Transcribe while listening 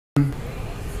Aloha!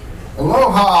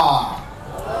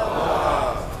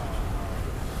 Aloha!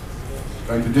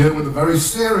 Going to deal with a very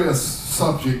serious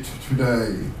subject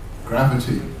today,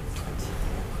 gravity.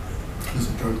 There's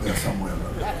a joke there somewhere,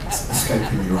 but it's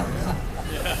escaping me right now.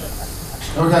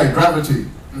 Okay, gravity.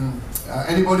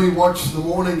 Anybody watch the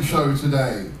morning show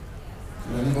today?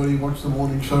 Did anybody watch the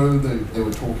morning show? They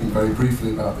were talking very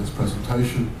briefly about this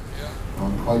presentation.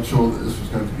 I'm quite sure that this was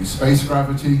going to be space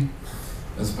gravity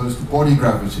as opposed to body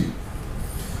gravity.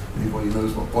 Anybody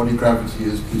knows what body gravity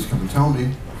is, please come and tell me,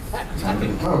 because I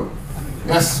don't know.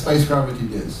 Yes, space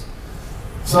gravity is.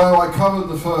 So I covered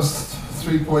the first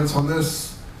 3 points on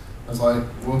this as I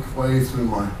work way through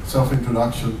my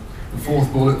self-introduction. The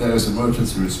fourth bullet there is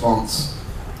emergency response.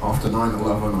 After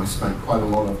 9/11, I spent quite a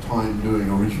lot of time doing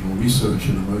original research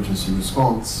in emergency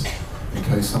response in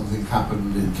case something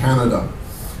happened in Canada.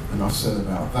 Enough said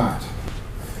about that.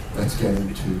 Let's get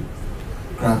into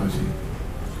gravity.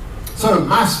 So,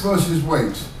 mass versus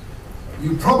weight.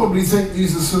 You probably think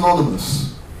these are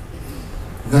synonymous.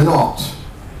 They're not.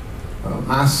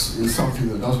 Mass is something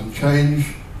that doesn't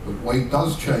change, but weight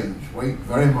does change. Weight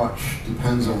very much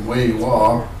depends on where you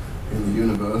are in the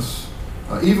universe.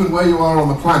 Even where you are on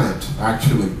the planet,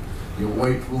 actually. Your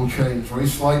weight will change very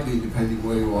slightly depending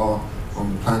where you are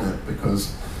on the planet,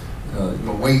 because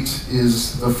your weight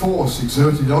is the force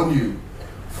exerted on you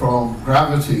from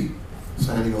gravity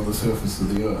standing on the surface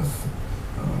of the Earth.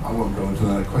 I won't go into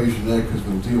that equation there because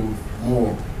we'll deal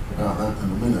more about that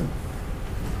in a minute.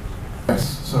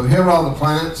 Yes, so here are the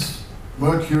planets: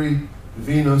 Mercury,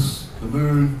 Venus, the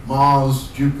Moon, Mars,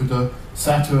 Jupiter,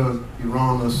 Saturn,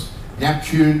 Uranus,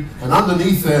 Neptune, and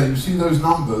underneath there, you see those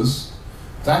numbers?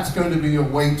 That's going to be your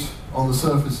weight on the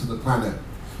surface of the planet.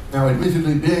 Now,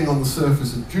 admittedly, being on the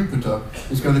surface of Jupiter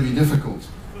is going to be difficult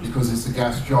because it's a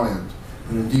gas giant.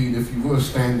 And indeed, if you were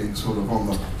standing sort of on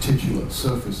the titular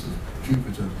surface of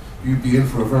Jupiter, you'd be in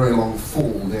for a very long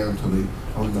fall down to the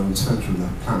unknown center of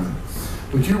that planet.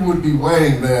 But you would be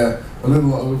weighing there a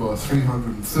little over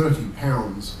 330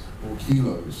 pounds or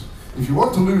kilos. If you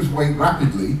want to lose weight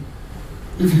rapidly,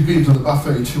 if you've been to the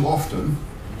buffet too often,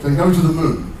 then go to the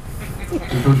moon,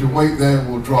 because your weight there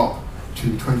will drop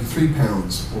to 23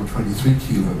 pounds or 23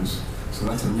 kilos. So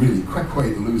that's a really quick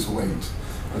way to lose weight.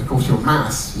 And of course your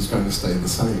mass is going to stay the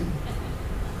same.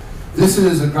 This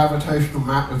is a gravitational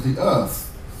map of the Earth.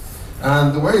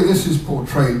 And the way this is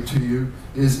portrayed to you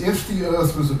is if the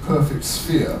Earth was a perfect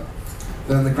sphere,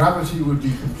 then the gravity would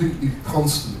be completely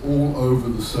constant all over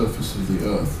the surface of the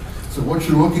Earth. So what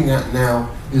you're looking at now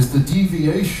is the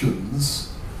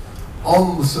deviations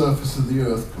on the surface of the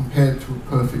Earth compared to a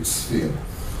perfect sphere.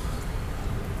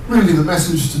 Really, the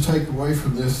message to take away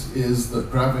from this is that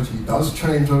gravity does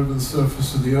change over the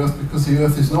surface of the Earth because the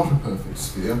Earth is not a perfect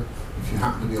sphere. If you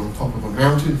happen to be on top of a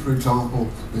mountain, for example,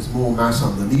 there's more mass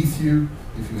underneath you.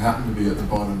 If you happen to be at the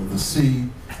bottom of the sea,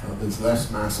 there's less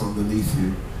mass underneath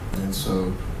you. And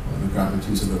so the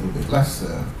gravity is a little bit less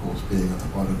there. Of course, being at the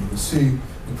bottom of the sea,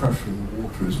 the pressure in the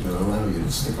water is going to allow you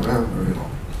to stick around very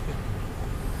long.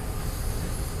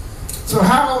 So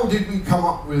how did we come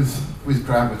up with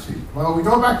gravity? Well, we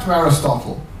go back to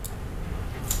Aristotle.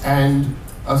 And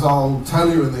as I'll tell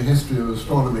you in the history of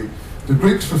astronomy, the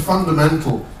Greeks were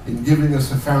fundamental in giving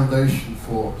us a foundation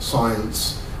for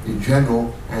science in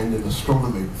general and in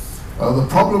astronomy. The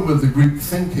problem with the Greek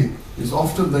thinking is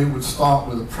often they would start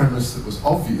with a premise that was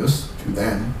obvious to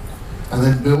them and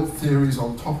then build theories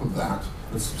on top of that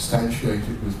and substantiate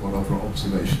it with whatever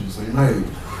observations they made.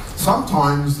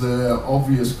 Sometimes their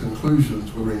obvious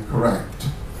conclusions were incorrect.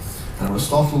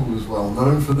 Aristotle was well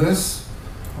known for this,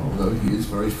 although he is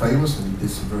very famous and he did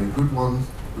some very good ones,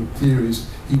 good theories.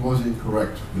 He was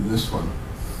incorrect with this one.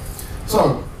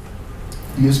 So,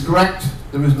 he is correct,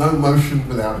 there is no motion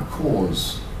without a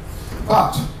cause.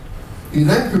 But he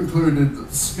then concluded that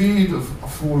the speed of a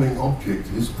falling object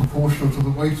is proportional to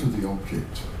the weight of the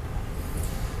object.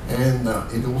 And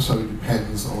it also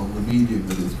depends on the medium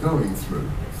that it's going through.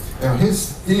 Now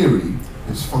his theory,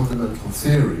 his fundamental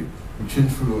theory, which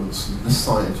influenced this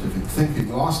scientific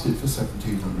thinking, lasted for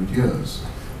 1700 years,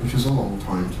 which is a long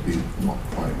time to be not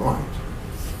quite right.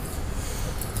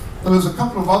 There was a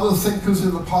couple of other thinkers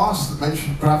in the past that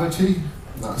mentioned gravity.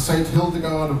 Saint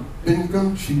Hildegard of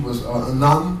Bingen, she was a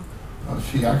nun.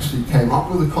 She actually came up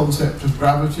with the concept of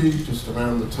gravity just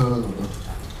around the turn of the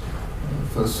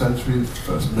first century,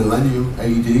 first millennium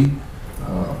AD.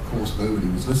 Of course, nobody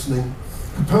was listening.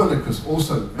 Copernicus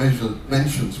also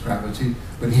mentions gravity,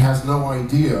 but he has no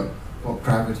idea what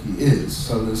gravity is.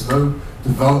 So there's no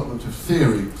development of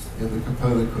theory in the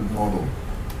Copernican model.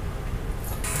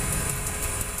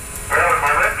 Well, in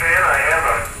my left hand I have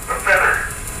a feather.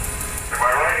 In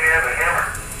my right hand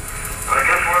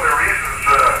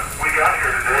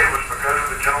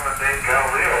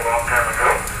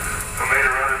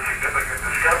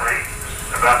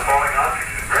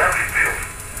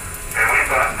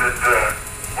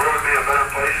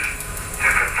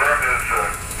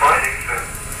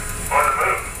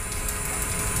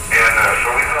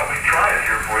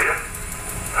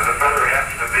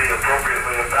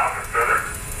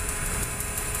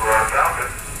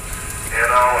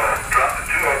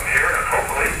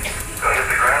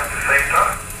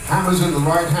Hammers in the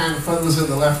right hand, feathers in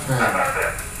the left hand. How about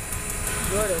that?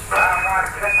 Good. My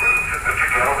conclusion that you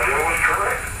Galileo was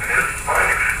correct in his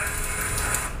findings.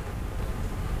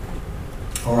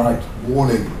 All right,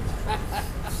 warning.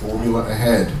 Formula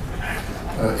ahead.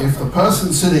 If the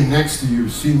person sitting next to you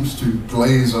seems to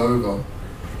glaze over,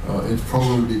 it's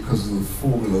probably because of the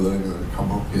formula that are going to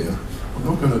come up here. I'm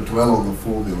not going to dwell on the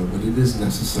formula, but it is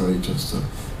necessary just to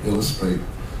illustrate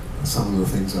some of the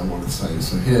things I want to say.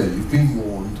 So here, you've been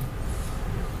warned.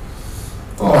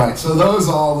 All right, so those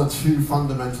are the two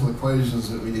fundamental equations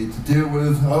that we need to deal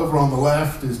with. Over on the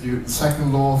left is Newton's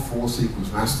second law, force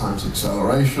equals mass times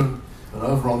acceleration. And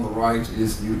over on the right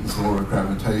is Newton's law of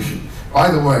gravitation.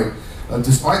 By the way,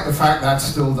 despite the fact that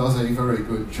still does a very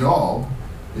good job,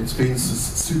 it's been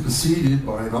superseded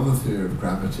by another theory of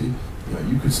gravity.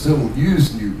 You could still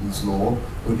use Newton's law,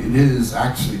 but it is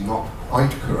actually not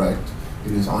quite correct.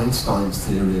 It is Einstein's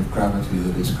theory of gravity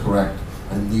that is correct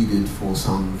and needed for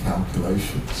some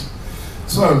calculations.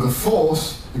 So the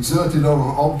force exerted on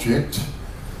an object,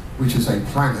 which is a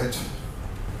planet,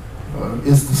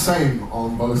 is the same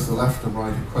on both the left and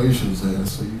right equations there,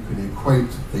 so you can equate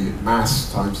the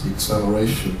mass times the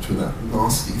acceleration to that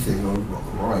nasty thing over on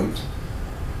the right.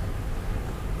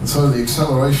 And so the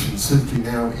acceleration simply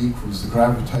now equals the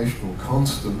gravitational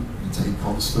constant, it's a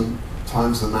constant,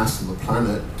 times the mass of the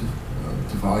planet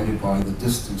divided by the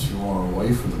distance you are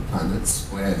away from the planet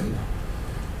squared.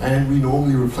 And we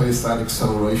normally replace that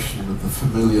acceleration with the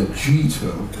familiar g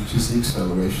term, which is the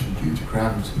acceleration due to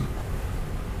gravity.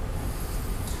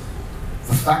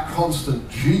 That constant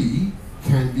g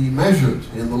can be measured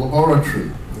in the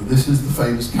laboratory. This is the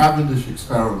famous Cavendish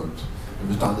experiment. It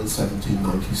was done in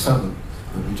 1797.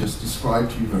 Let me just describe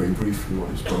to you very briefly what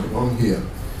is going on here.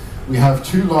 We have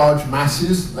two large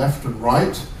masses, left and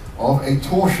right, of a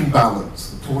torsion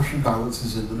balance. The torsion balance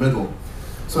is in the middle.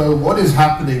 So what is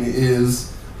happening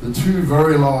is the two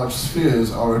very large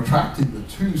spheres are attracting the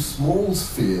two small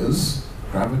spheres,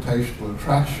 gravitational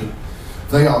attraction.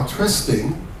 They are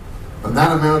twisting, and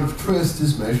that amount of twist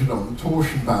is measured on the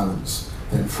torsion balance.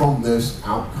 Then from this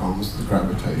out comes the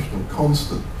gravitational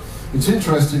constant. It's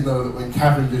interesting though that when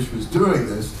Cavendish was doing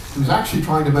this, he was actually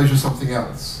trying to measure something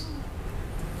else.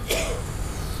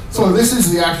 So this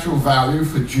is the actual value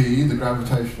for g, the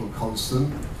gravitational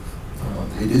constant.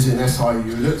 It is in SI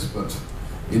units, but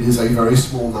it is a very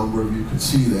small number, you can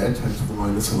see there, 10 to the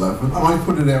minus 11. And I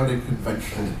put it out in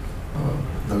conventional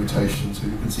notation so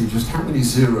you can see just how many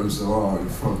zeros there are in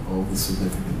front of the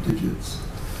significant digits.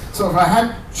 So if I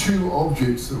had two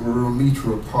objects that were a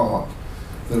meter apart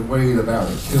that weighed about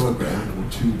a kilogram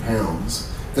or 2 pounds,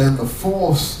 then the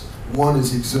force one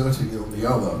is exerting on the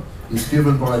other is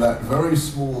given by that very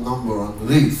small number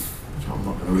underneath, which I'm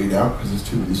not going to read out because there's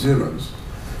too many zeros.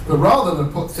 But rather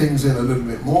than put things in a little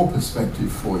bit more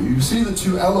perspective for you, you see the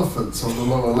two elephants on the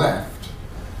lower left.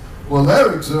 Well,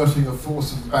 they're exerting a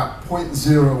force of about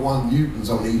 0.01 newtons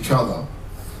on each other.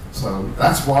 So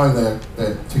that's why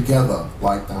they're together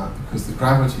like that, because the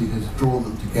gravity has drawn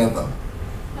them together.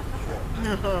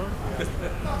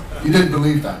 You didn't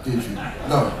believe that, did you?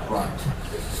 No, right.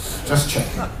 Just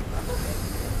checking.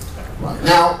 Right.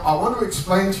 Now, I want to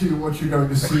explain to you what you're going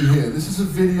to see here. This is a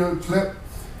video clip.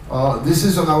 This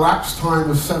is an elapsed time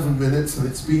of 7 minutes, and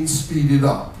it's been speeded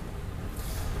up.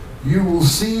 You will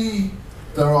see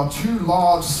there are two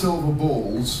large silver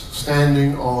balls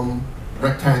standing on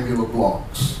rectangular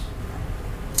blocks.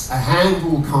 A hand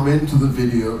will come into the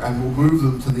video and will move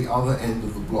them to the other end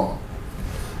of the block.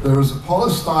 There is a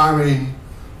polystyrene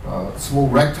small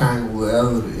rectangle there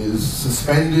that is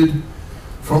suspended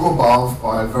from above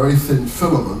by a very thin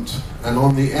filament, and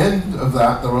on the end of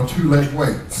that there are two lead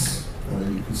weights.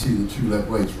 You can see the two lead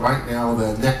weights. Right now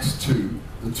they're next to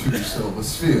the two silver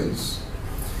spheres.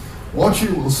 What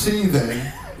you will see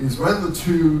then is when the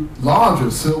two larger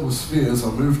silver spheres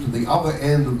are moved to the other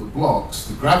end of the blocks,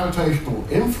 the gravitational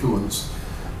influence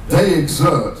they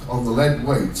exert on the lead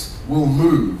weights will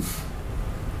move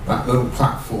that little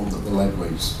platform that the lead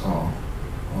weights are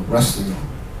resting on.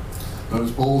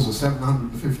 Those balls are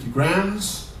 750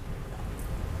 grams,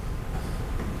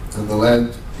 and the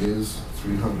lead is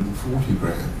 340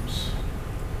 grams.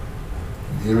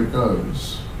 And here it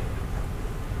goes.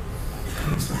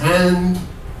 It's the hand.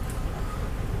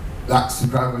 That's the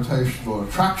gravitational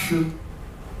attraction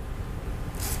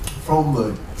from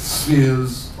the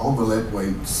spheres on the lead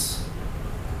weights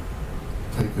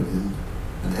taken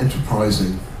in an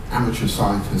enterprising amateur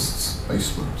scientist's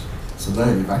basement. So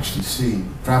there you've actually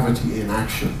seen gravity in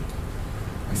action.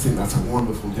 I think that's a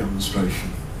wonderful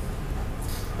demonstration.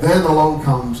 Then along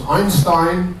comes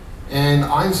Einstein And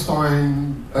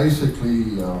Einstein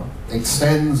basically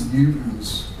extends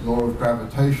Newton's law of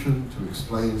gravitation to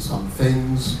explain some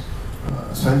things.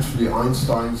 Essentially,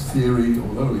 Einstein's theory,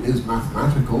 although it is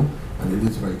mathematical and it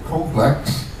is very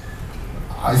complex,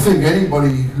 I think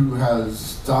anybody who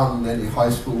has done any high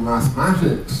school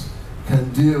mathematics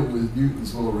can deal with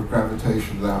Newton's law of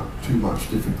gravitation without too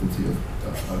much difficulty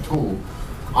at all.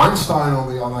 Einstein,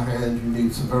 on the other hand, you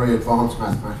need some very advanced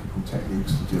mathematical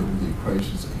techniques to deal with the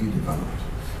equations that he developed.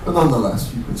 But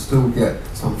nonetheless, you can still get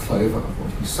some flavor of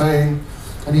what he's saying.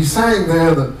 And he's saying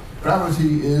there that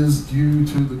gravity is due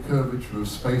to the curvature of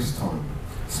space-time.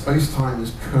 Space-time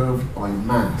is curved by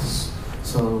mass,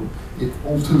 so it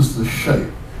alters the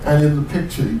shape. And in the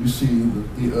picture, you see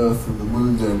the Earth and the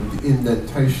Moon there with the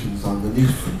indentations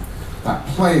underneath them. That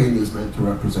plane is meant to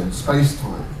represent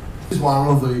space-time. This is one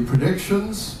of the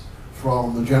predictions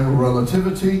from the general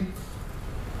relativity.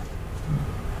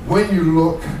 When you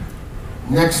look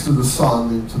next to the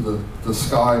sun into the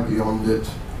sky beyond it,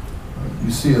 you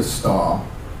see a star.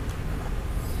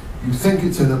 You think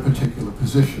it's in a particular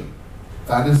position.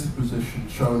 That is the position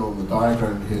shown on the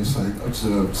diagram here saying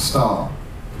observed star.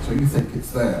 So you think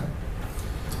it's there.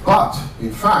 But,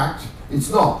 in fact, it's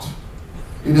not.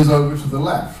 It is over to the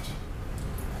left.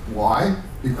 Why?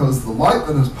 Because the light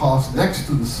that has passed next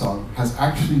to the sun has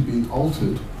actually been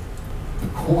altered. The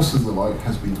course of the light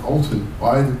has been altered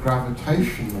by the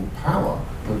gravitational power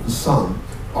of the sun,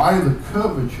 by the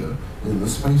curvature in the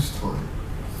space-time.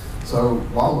 So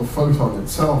while the photon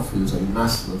itself is a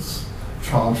massless,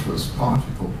 chargeless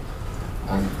particle,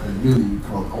 and really you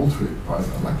can't alter it by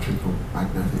electrical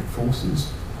magnetic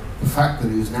forces, the fact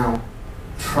that it is now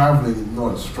traveling in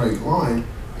not a straight line,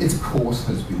 its course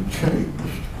has been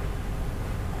changed.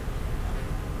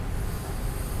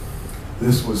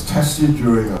 This was tested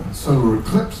during a solar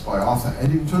eclipse by Arthur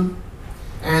Eddington,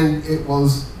 and it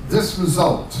was this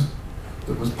result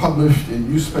that was published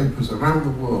in newspapers around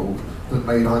the world that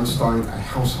made Einstein a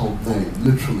household name,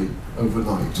 literally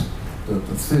overnight.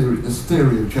 This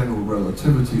theory of general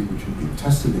relativity, which had been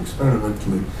tested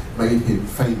experimentally, made him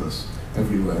famous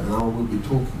everywhere. And I will be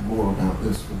talking more about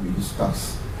this when we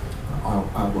discuss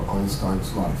Albert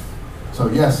Einstein's life. So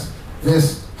yes,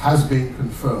 this has been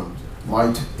confirmed.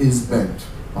 Light is bent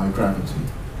by gravity.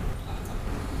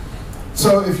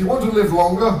 So if you want to live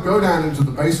longer, go down into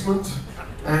the basement,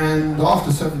 and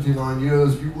after 79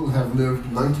 years, you will have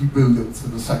lived 90 billionths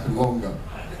of a second longer.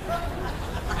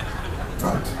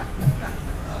 Right.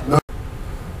 No.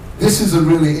 This is a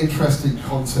really interesting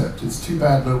concept. It's too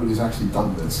bad nobody's actually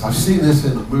done this. I've seen this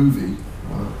in a movie,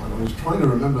 and I was trying to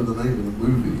remember the name of the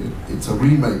movie. It's a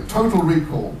remake. Total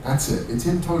Recall. That's it. It's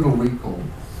in Total Recall.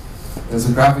 There's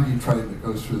a gravity train that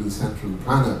goes through the center of the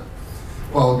planet.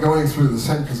 Well, going through the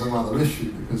center is another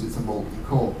issue because it's a molten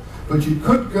core. But you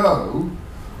could go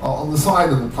on the side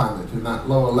of the planet. In that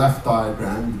lower left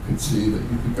diagram, you could see that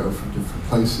you could go from different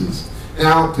places.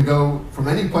 Now, to go from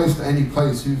any place to any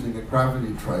place using a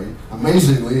gravity train,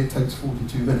 amazingly, it takes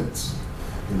 42 minutes.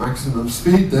 The maximum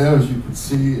speed there, as you can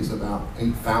see, is about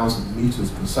 8,000 meters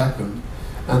per second.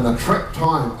 And the trip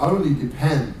time only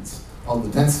depends on the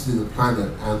density of the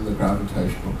planet and the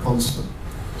gravitational constant.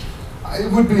 It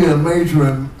would be a major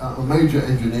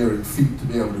engineering feat to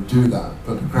be able to do that,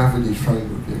 but a gravity train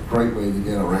would be a great way to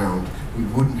get around. We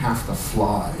wouldn't have to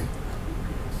fly.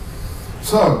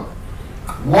 So,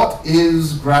 what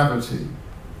is gravity?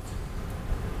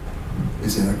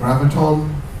 Is it a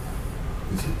graviton?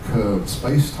 Is it curved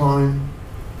space-time?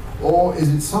 Or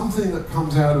is it something that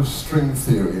comes out of string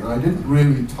theory? And I didn't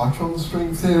really touch on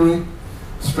string theory.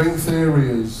 String theory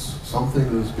is something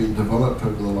that has been developed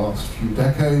over the last few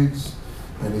decades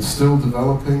and is still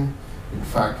developing. In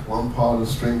fact, one part of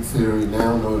string theory,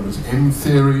 now known as M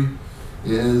theory,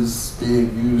 is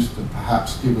being used to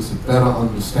perhaps give us a better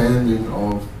understanding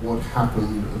of what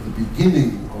happened at the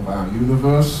beginning of our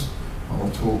universe. I'll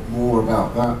talk more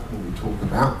about that when we talk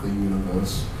about the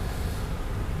universe.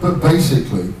 But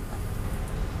basically,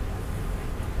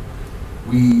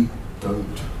 we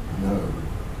don't know.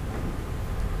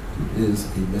 It is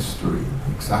a mystery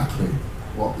exactly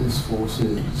what this force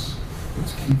is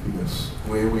that's keeping us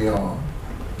where we are,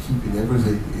 keeping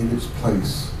everything in its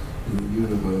place in the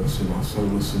universe, in our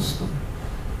solar system,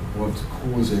 what's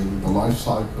causing the life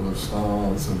cycle of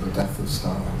stars and the death of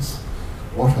stars.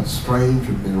 What a strange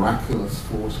and miraculous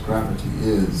force gravity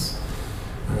is,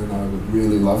 and I would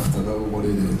really love to know what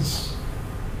it is.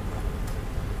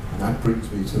 And that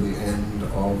brings me to the end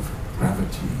of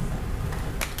gravity.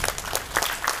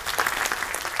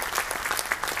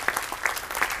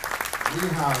 We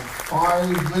have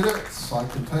 5 minutes. I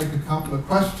can take a couple of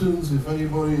questions if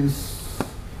anybody's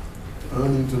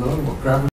Learning to know what gravity